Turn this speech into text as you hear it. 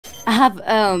I have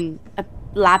a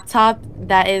laptop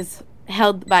that is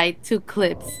held by 2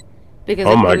 clips because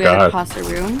Oh I my threw it God. across the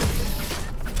room.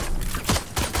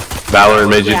 Valorant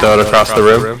made you throw it across the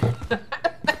room?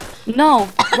 No,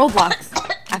 Roblox.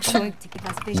 Actually,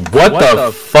 What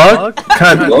the fuck?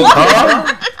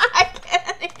 Huh?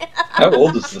 How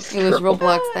old is this it was girl?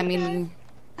 Roblox that made me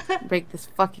break this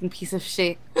fucking piece of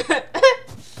shit.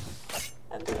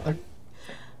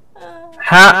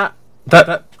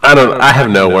 I don't. I have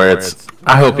no words.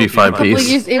 I hope you find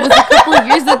peace. It was a couple of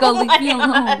years ago. Leave me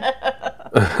alone.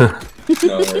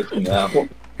 No, it's now.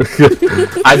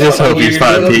 I just hope you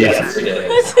find peace.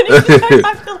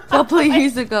 Couple of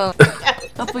years ago.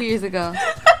 Couple years ago.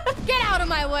 Get out of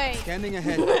my way! Standing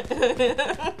ahead.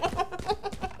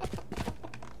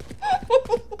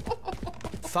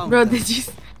 Bro, did you?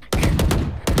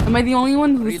 Am I the only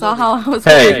one who saw how I was?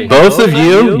 Hey, both of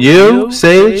you,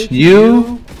 Sage,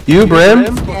 you,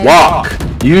 Brim, walk.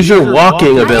 Use your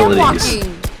walking abilities.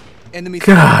 Walking. Enemy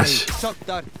Gosh. Shock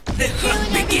dart.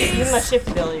 Use my shift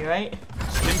ability, right?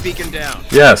 Stim beacon down.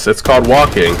 Yes, it's called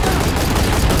walking.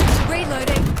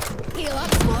 Reloading. Heal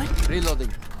up, squad.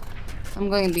 Reloading. I'm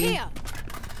going B. Here.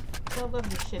 I love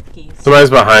the shift keys. Somebody's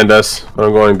behind us.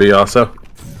 I'm going B also.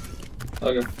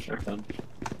 Okay, sure, fine.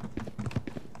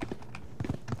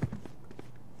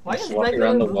 Why Just is walk regular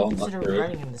around the wall, movement not considered through it.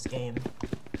 running in this game?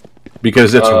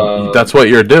 Because that's what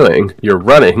you're doing. You're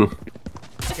running.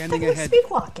 Standing Like ahead. speed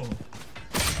walking.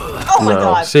 Oh my No,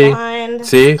 god, see? blind.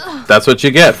 See? That's what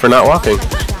you get for not walking.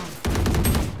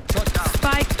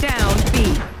 Spike down B.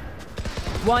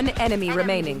 One enemy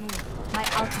remaining. My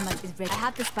ultimate is ready. I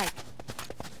have the spike.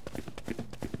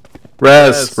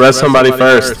 Res somebody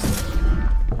first.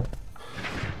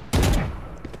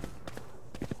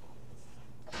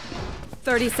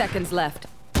 Thirty seconds left.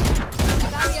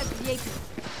 Barrier created.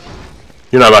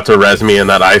 You're not about to res me in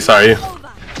that ice, are you?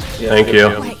 Over. Yeah, Thank okay, you.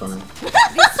 I'll be fine.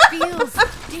 This feels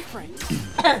different.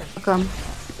 Come.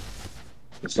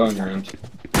 It's going around. Spike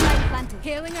planted.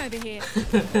 Healing over here.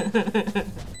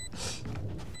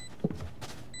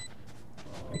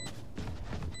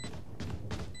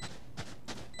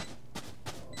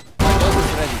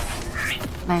 Ready.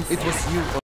 Nice. It was you.